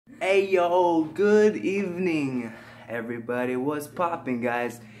Hey yo, good evening everybody. What's popping,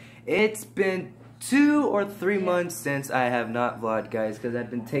 guys? It's been 2 or 3 months since I have not vlogged, guys, because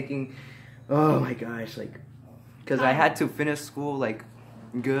I've been taking, oh my gosh, because I had to finish school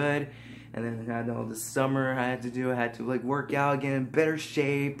good, and then I had all the summer I had to work out, get in better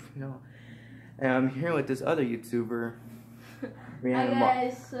shape, and I'm here with this other YouTuber. Hi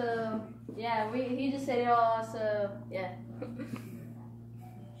guys, he just said it all, so yeah.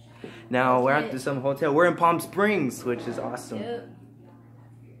 Now we're at some hotel. We're in Palm Springs, which is awesome. Yep.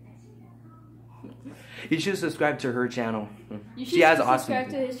 You should subscribe to her channel. You should she has subscribe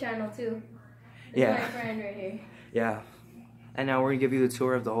awesome. to his channel too. It's yeah. my friend right here. Yeah. And now we're gonna give you the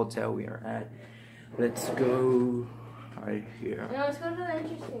tour of the hotel we are at. Let's go right here. No, let's go to the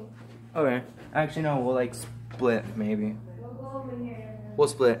interesting. Okay. Actually, no. We'll split maybe. We'll go over here. We'll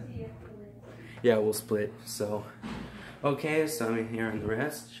split. Yeah, we'll split. So, okay. So I'm here in the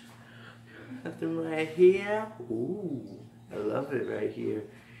rest. Nothing right here. Ooh, I love it right here.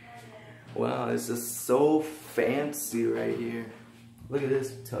 Wow, this is so fancy right here. Look at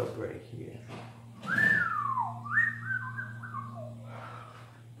this tub right here.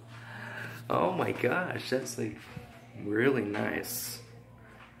 Oh my gosh, that's really nice.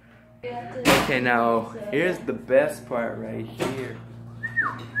 Okay, now here's the best part right here.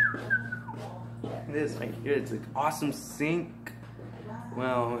 This right here, it's an awesome sink.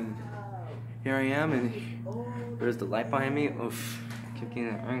 Wow, and here I am, and there's the light behind me. Oof, kicking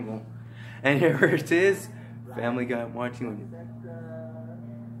an angle. And here it is, Family Guy watching.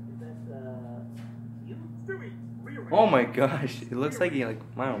 Oh my gosh, it looks like I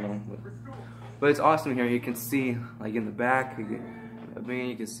don't know. But it's awesome here. You can see, in the back, you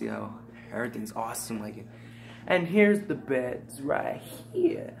can see how everything's awesome, And here's the beds right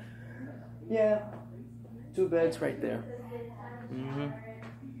here. Yeah, 2 beds right there.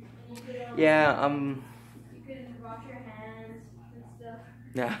 Yeah, You could wash your hands and stuff.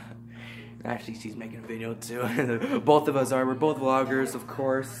 Yeah. Actually, she's making a video too. Both of us are. We're both vloggers, of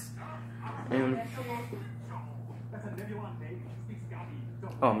course. And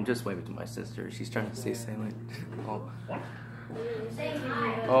oh, I'm just waving to my sister. She's trying to stay silent.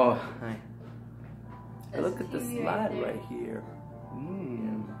 Oh, hi. Look at the slide right here.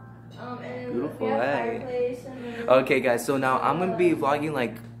 Beautiful light. Okay, guys. So now I'm gonna be vlogging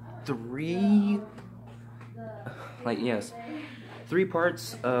 3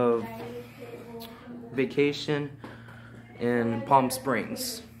 parts of vacation in Palm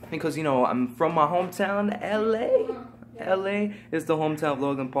Springs, because I'm from my hometown, LA. LA is the hometown of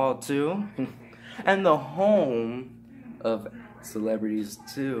Logan Paul too, and the home of celebrities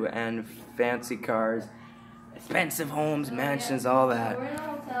too, and fancy cars, expensive homes, mansions, all that. We're in a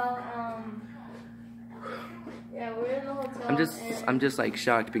hotel. Yeah, we're in the hotel. I'm just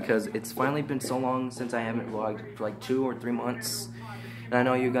shocked because it's finally been so long since I haven't vlogged for 2 or 3 months. And I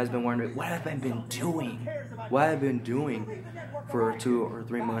know you guys been wondering, what have I been doing? What have I been doing for 2 or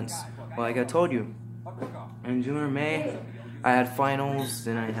 3 months? Well, like I told you, in June or May, I had finals,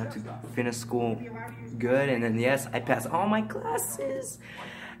 then I had to finish school good, and then yes, I passed all my classes.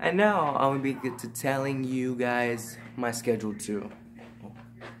 And now I'm gonna get to telling you guys my schedule too.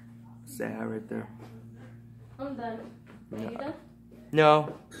 Say hi right there. I'm done. Are you done?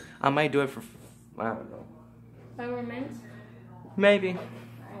 No, I might do it for, I don't know. 5 more minutes? Maybe.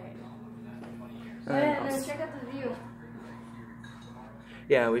 Alright. Then check out the view.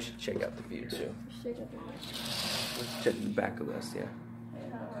 Yeah, we should check out the view too. Check out the view. Let's check the back of us, yeah.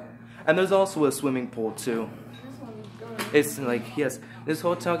 And there's also a swimming pool too. It's yes, this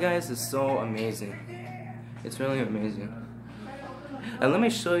hotel, guys, is so amazing. It's really amazing. And let me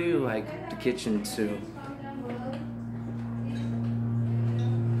show you the kitchen too.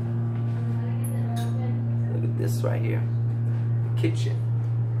 Look at this right here. Kitchen.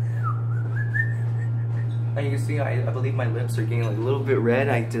 And you can see, I believe my lips are getting a little bit red.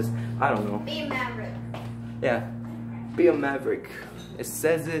 I don't know. Be a maverick. Yeah, be a maverick. It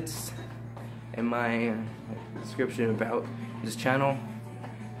says it in my description about this channel.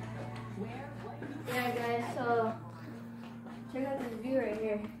 Yeah, guys, so check out this view right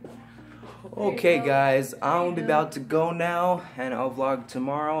here. Okay, guys, I'm about to go now, and I'll vlog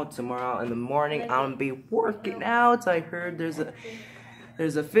tomorrow. Tomorrow in the morning, I'm gonna be working out. I heard there's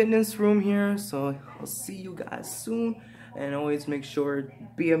a fitness room here, so I'll see you guys soon. And always make sure,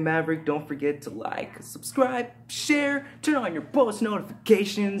 be a maverick. Don't forget to like, subscribe, share, turn on your post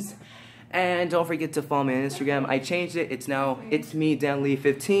notifications, and don't forget to follow me on Instagram. I changed it. It's now me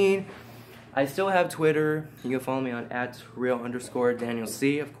DanLee15. I still have Twitter. You can follow me on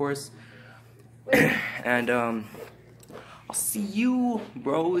 @real_DanielC, of course. And I'll see you,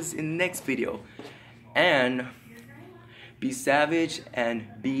 bros, in the next video. And be savage and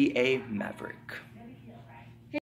be a maverick.